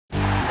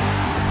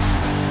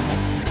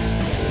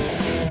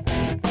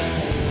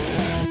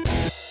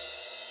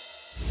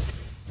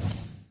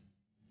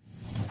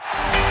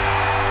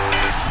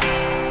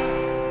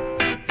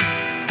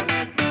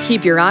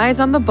Keep your eyes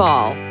on the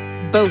ball,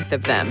 both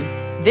of them.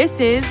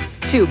 This is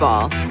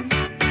 2-ball.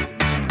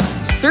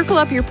 Circle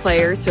up your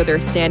players so they're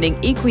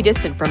standing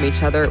equidistant from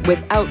each other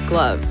without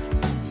gloves.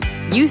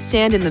 You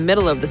stand in the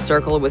middle of the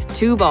circle with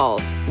 2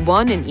 balls,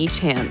 1 in each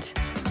hand.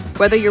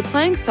 Whether you're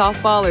playing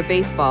softball or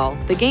baseball,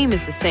 the game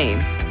is the same.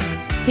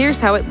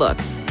 Here's how it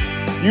looks.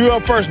 You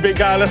up first, big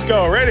guy. Let's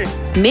go. Ready?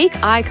 Make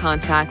eye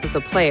contact with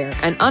the player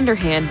and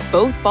underhand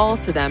both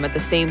balls to them at the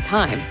same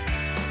time.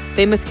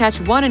 They must catch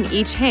 1 in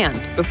each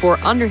hand before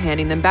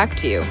underhanding them back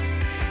to you.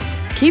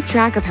 Keep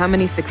track of how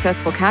many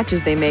successful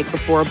catches they make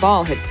before a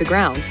ball hits the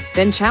ground,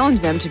 then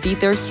challenge them to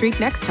beat their streak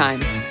next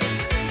time.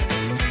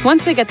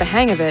 Once they get the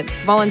hang of it,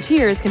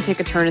 volunteers can take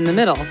a turn in the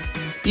middle.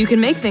 You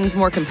can make things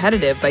more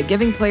competitive by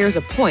giving players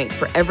a point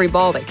for every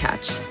ball they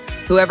catch.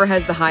 Whoever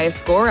has the highest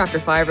score after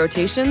 5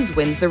 rotations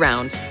wins the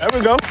round. There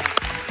we go.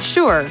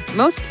 Sure,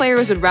 most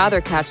players would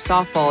rather catch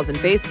softballs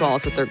and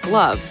baseballs with their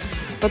gloves,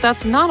 but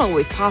that's not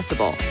always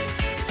possible.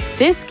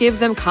 This gives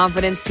them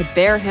confidence to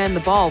barehand the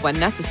ball when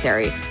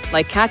necessary,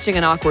 like catching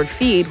an awkward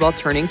feed while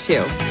turning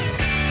 2.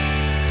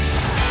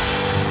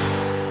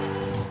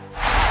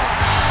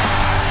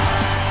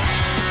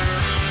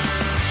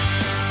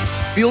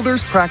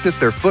 Fielders practice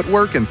their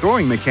footwork and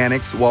throwing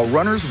mechanics while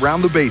runners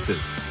round the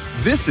bases.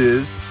 This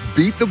is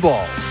Beat the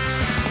Ball.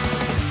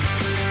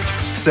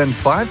 Send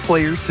 5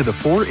 players to the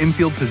 4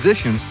 infield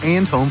positions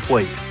and home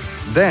plate.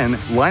 Then,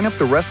 line up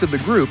the rest of the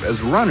group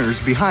as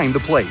runners behind the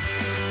plate.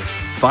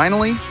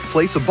 Finally,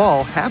 place a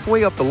ball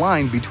halfway up the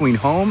line between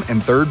home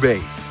and third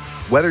base.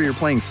 Whether you're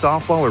playing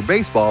softball or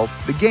baseball,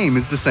 the game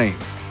is the same.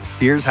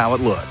 Here's how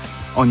it looks.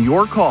 On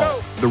your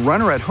call, the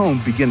runner at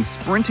home begins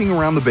sprinting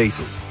around the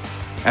bases.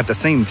 At the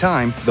same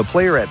time, the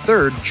player at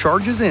third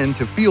charges in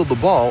to field the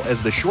ball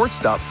as the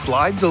shortstop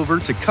slides over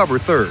to cover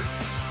third.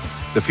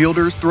 The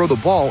fielders throw the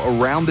ball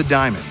around the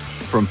diamond,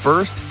 from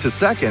first to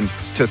second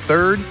to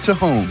third to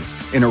home,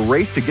 in a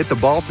race to get the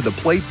ball to the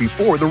plate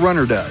before the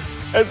runner does.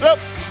 Heads up.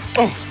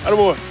 Oh,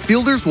 attaboy.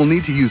 Fielders will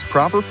need to use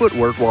proper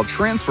footwork while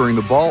transferring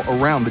the ball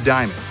around the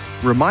diamond.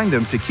 Remind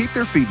them to keep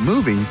their feet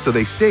moving so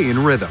they stay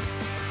in rhythm.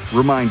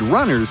 Remind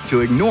runners to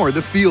ignore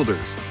the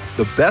fielders.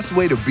 The best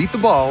way to beat the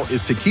ball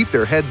is to keep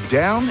their heads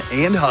down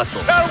and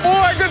hustle.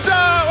 Attaboy, good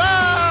job! Ah!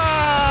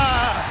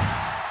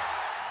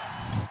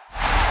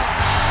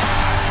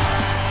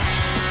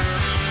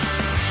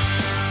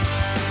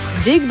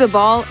 Dig the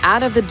ball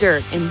out of the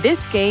dirt in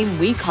this game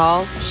we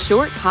call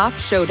Short Hop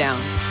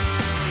Showdown.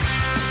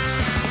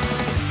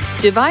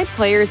 Divide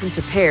players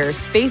into pairs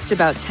spaced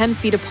about 10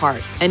 feet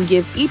apart and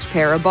give each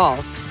pair a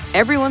ball.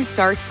 Everyone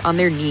starts on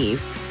their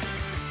knees.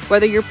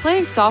 Whether you're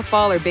playing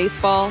softball or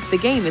baseball, the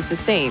game is the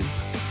same.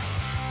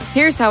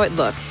 Here's how it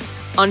looks.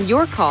 On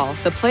your call,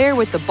 the player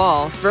with the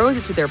ball throws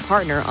it to their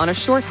partner on a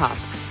short hop,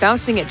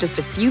 bouncing it just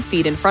a few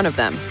feet in front of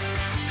them.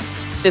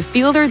 The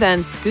fielder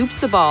then scoops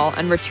the ball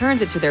and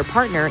returns it to their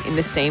partner in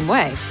the same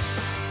way.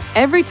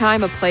 Every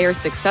time a player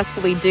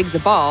successfully digs a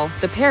ball,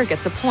 the pair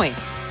gets a point.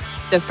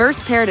 The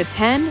first pair to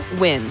 10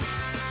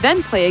 wins.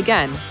 Then play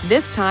again,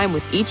 this time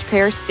with each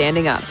pair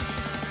standing up.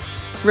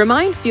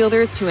 Remind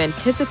fielders to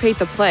anticipate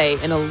the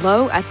play in a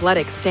low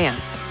athletic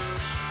stance.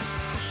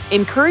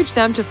 Encourage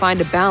them to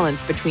find a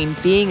balance between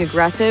being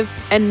aggressive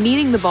and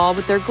meeting the ball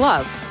with their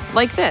glove,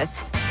 like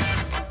this.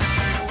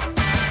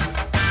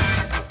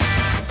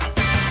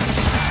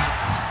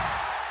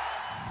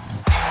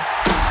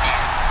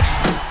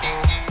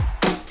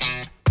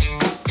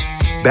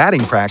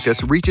 Batting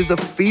practice reaches a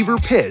fever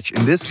pitch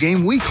in this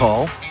game we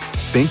call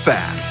Think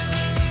Fast.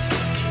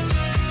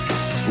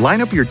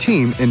 Line up your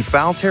team in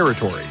foul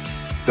territory.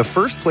 The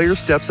first player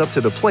steps up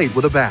to the plate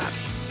with a bat.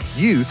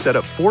 You set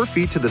up 4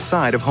 feet to the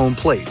side of home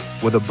plate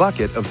with a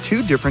bucket of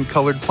 2 different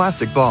colored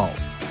plastic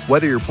balls.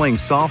 Whether you're playing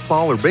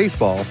softball or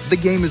baseball, the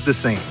game is the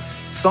same.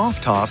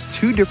 Soft toss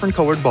 2 different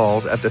colored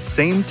balls at the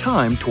same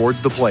time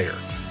towards the player.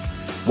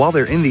 While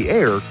they're in the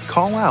air,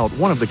 call out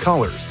one of the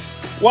colors.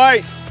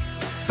 White.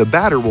 The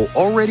batter will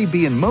already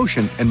be in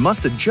motion and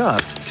must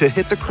adjust to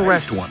hit the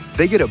correct one.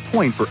 They get a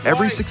point for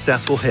every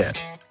successful hit.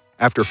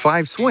 After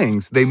 5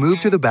 swings, they move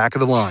to the back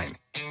of the line.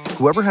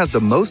 Whoever has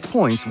the most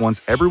points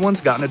once everyone's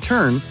gotten a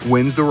turn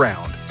wins the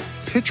round.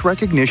 Pitch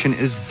recognition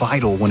is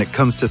vital when it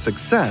comes to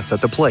success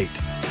at the plate.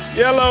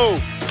 Yellow.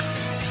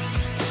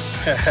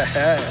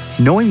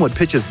 Knowing what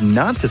pitches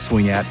not to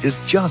swing at is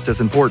just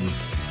as important.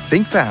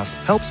 Think Fast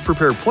helps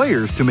prepare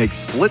players to make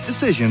split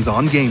decisions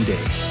on game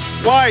day.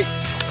 White.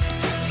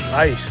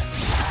 Nice.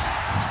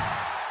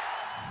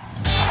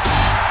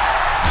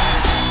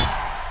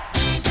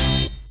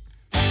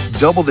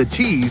 Double the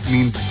tees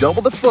means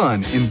double the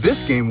fun in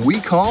this game we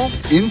call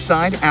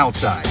Inside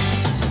Outside.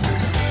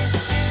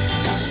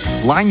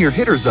 Line your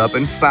hitters up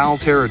in foul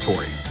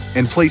territory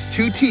and place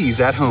 2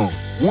 tees at home.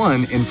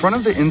 One in front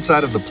of the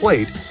inside of the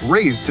plate,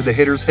 raised to the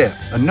hitter's hip.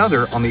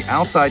 Another on the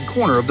outside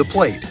corner of the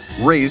plate,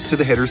 raised to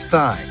the hitter's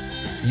thigh.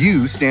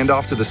 You stand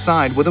off to the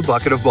side with a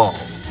bucket of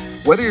balls.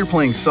 Whether you're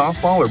playing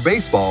softball or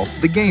baseball,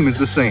 the game is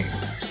the same.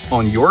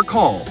 On your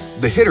call,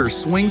 the hitter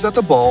swings at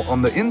the ball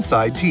on the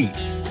inside tee,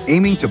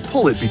 aiming to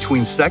pull it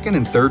between second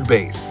and third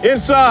base.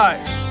 Inside.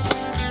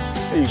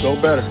 There you go,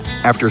 better.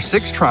 After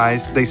 6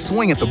 tries, they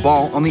swing at the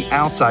ball on the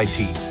outside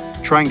tee,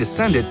 trying to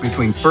send it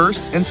between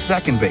first and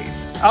second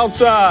base.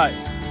 Outside.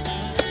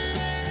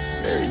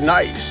 Very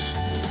nice.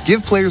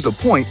 Give players a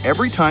point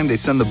every time they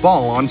send the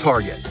ball on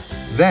target.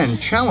 Then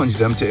challenge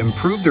them to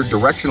improve their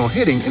directional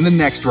hitting in the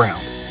next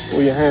round.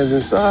 Pull your hands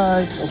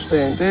inside. I'm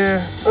staying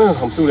there.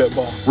 I'm through that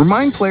ball.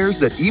 Remind players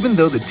that even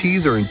though the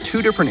tees are in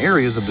 2 different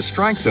areas of the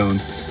strike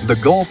zone, the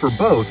goal for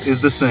both is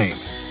the same: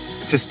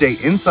 to stay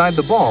inside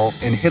the ball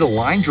and hit a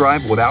line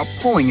drive without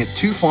pulling it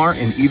too far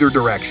in either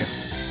direction.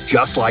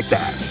 Just like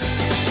that.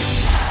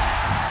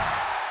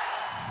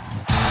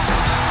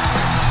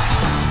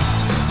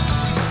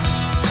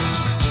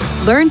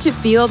 Learn to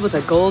field with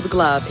a gold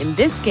glove in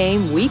this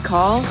game we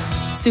call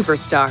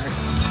Superstar.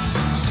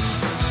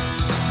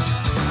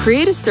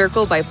 Create a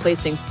circle by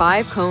placing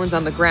 5 cones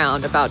on the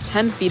ground about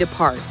 10 feet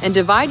apart and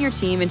divide your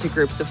team into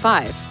groups of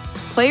 5.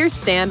 Players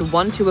stand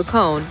 1 to a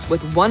cone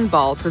with 1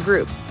 ball per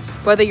group.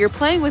 Whether you're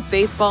playing with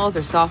baseballs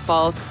or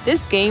softballs,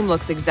 this game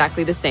looks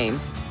exactly the same.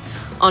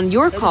 On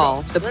your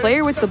call, the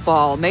player with the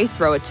ball may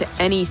throw it to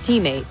any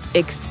teammate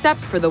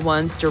except for the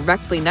ones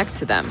directly next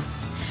to them.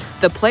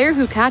 The player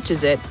who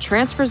catches it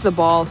transfers the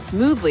ball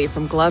smoothly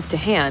from glove to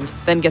hand,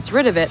 then gets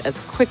rid of it as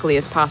quickly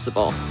as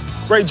possible.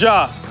 Great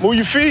job. Move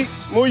your feet.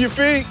 Move your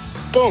feet.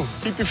 Boom.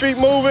 Keep your feet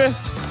moving.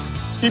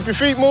 Keep your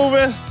feet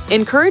moving.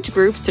 Encourage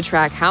groups to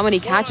track how many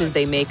catches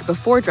they make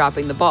before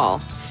dropping the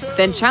ball.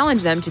 Then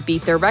challenge them to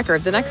beat their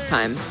record the next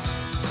time.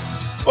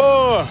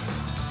 4,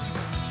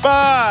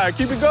 5.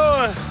 Keep it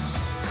going.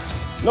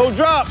 No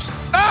drops.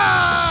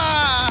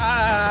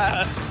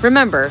 Ah!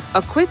 Remember,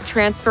 a quick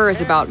transfer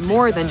is about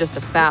more than just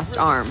a fast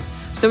arm.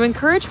 So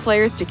encourage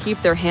players to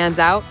keep their hands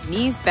out,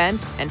 knees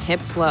bent, and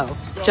hips low,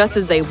 just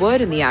as they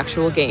would in the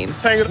actual game.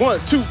 Tangle. 1,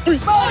 2, 3.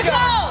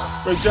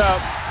 MOJO! Great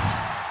job.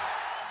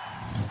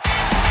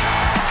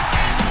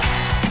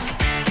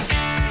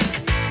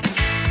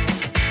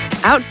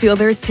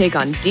 Outfielders take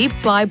on deep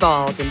fly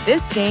balls in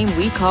this game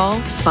we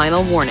call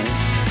Final Warning.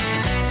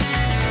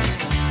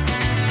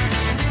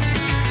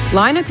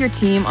 Line up your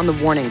team on the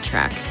warning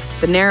track,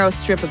 the narrow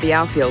strip of the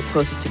outfield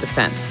closest to the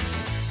fence.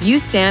 You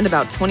stand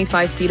about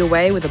 25 feet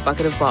away with a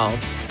bucket of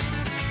balls.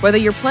 Whether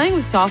you're playing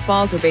with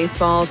softballs or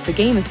baseballs, the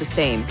game is the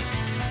same.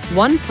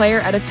 1 player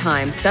at a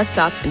time sets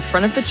up in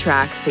front of the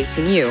track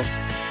facing you.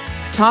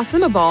 Toss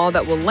them a ball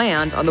that will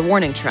land on the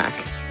warning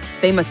track.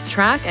 They must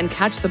track and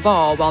catch the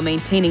ball while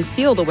maintaining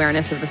field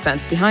awareness of the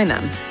fence behind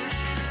them.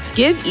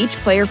 Give each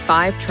player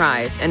 5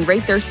 tries and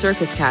rate their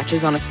circus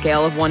catches on a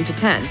scale of 1 to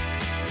 10.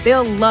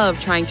 They'll love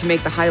trying to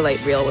make the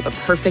highlight reel with a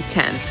perfect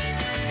 10.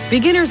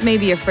 Beginners may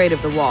be afraid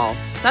of the wall.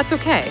 That's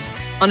okay.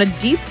 On a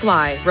deep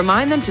fly,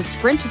 remind them to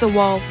sprint to the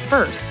wall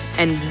first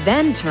and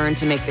then turn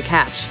to make the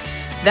catch.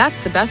 That's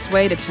the best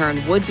way to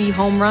turn would-be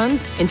home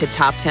runs into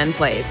top 10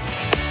 plays.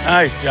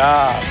 Nice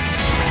job.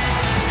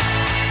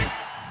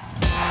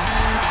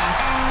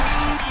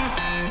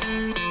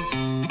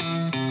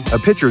 A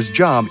pitcher's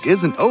job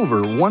isn't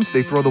over once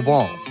they throw the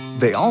ball.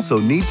 They also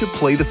need to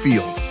play the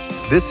field.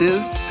 This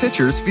is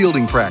pitcher's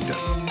fielding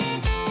practice.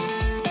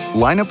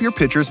 Line up your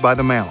pitchers by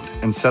the mound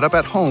and set up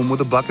at home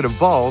with a bucket of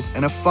balls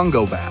and a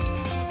fungo bat.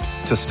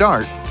 To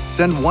start,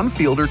 send 1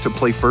 fielder to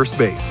play first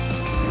base.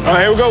 All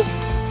right, here we go.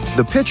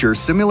 The pitcher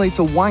simulates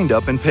a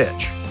windup and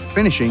pitch,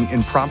 finishing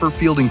in proper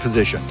fielding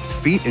position,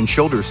 feet and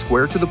shoulders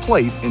square to the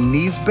plate and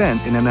knees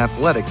bent in an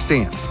athletic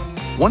stance.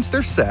 Once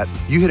they're set,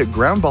 you hit a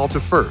ground ball to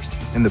first,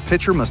 and the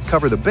pitcher must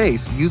cover the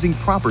base using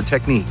proper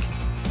technique.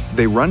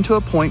 They run to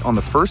a point on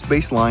the first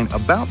base line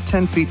about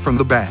 10 feet from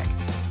the bag.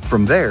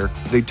 From there,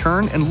 they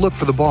turn and look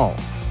for the ball,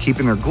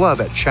 keeping their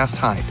glove at chest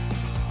height.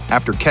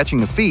 After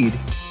catching the feed,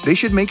 they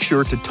should make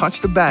sure to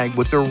touch the bag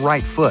with their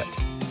right foot.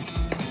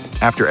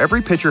 After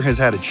every pitcher has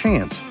had a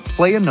chance,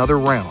 play another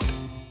round.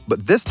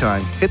 But this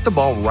time, hit the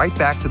ball right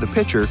back to the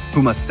pitcher,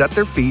 who must set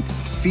their feet,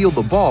 field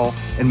the ball,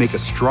 and make a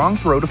strong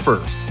throw to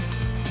first.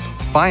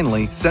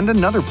 Finally, send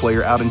another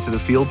player out into the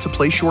field to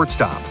play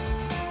shortstop.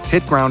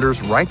 Hit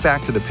grounders right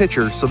back to the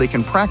pitcher so they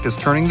can practice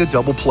turning the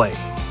double play.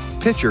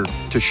 Pitcher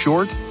to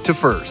short to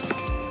first.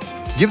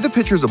 Give the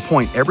pitchers a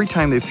point every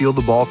time they field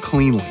the ball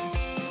cleanly.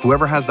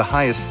 Whoever has the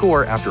highest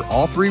score after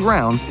all 3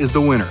 rounds is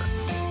the winner.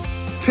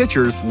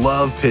 Pitchers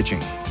love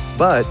pitching,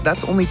 but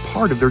that's only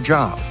part of their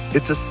job.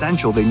 It's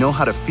essential they know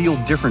how to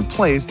field different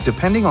plays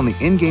depending on the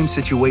in-game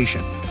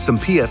situation. Some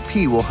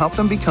PFP will help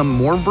them become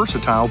more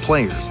versatile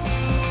players.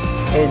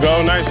 There we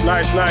go. Nice,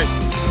 nice, nice.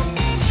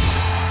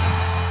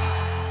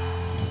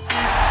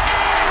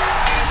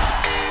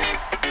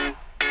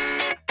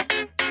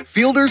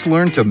 Fielders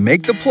learn to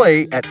make the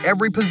play at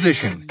every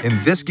position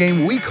in this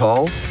game we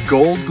call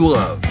Gold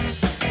Glove.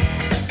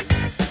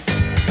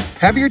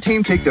 Have your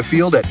team take the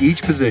field at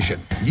each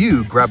position.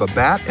 You grab a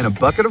bat and a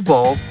bucket of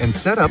balls and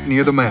set up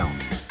near the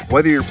mound.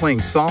 Whether you're playing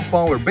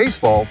softball or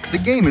baseball, the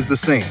game is the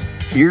same.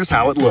 Here's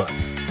how it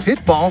looks.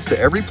 Hit balls to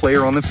every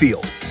player on the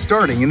field,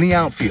 starting in the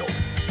outfield.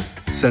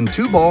 Send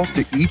 2 balls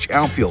to each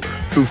outfielder,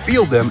 who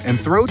field them and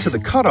throw to the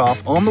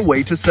cutoff on the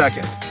way to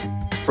second.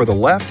 For the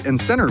left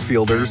and center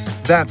fielders,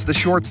 that's the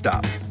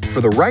shortstop. For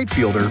the right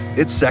fielder,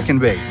 it's second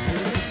base.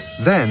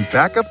 Then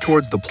back up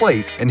towards the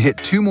plate and hit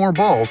 2 more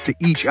balls to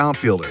each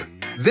outfielder.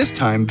 This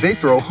time they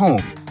throw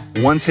home,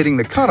 one's hitting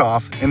the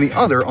cutoff and the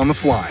other on the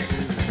fly.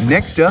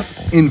 Next up,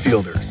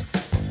 infielders.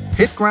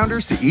 Hit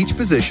grounders to each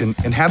position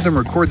and have them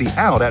record the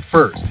out at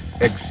first,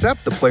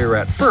 except the player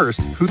at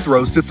first who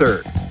throws to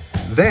third.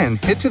 Then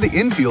hit to the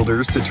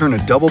infielders to turn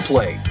a double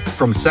play,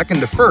 from second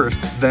to first,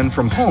 then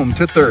from home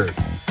to third.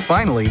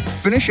 Finally,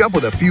 finish up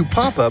with a few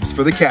pop-ups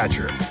for the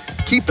catcher.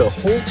 Keep the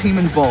whole team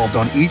involved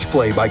on each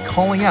play by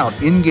calling out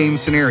in-game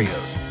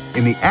scenarios.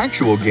 In the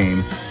actual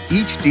game,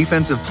 each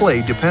defensive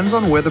play depends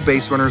on where the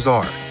base runners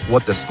are,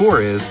 what the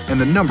score is,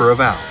 and the number of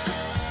outs.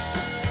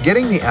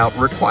 Getting the out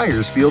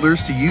requires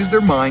fielders to use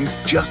their minds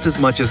just as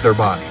much as their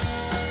bodies.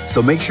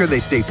 So make sure they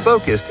stay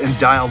focused and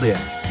dialed in,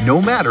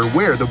 no matter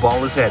where the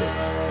ball is headed.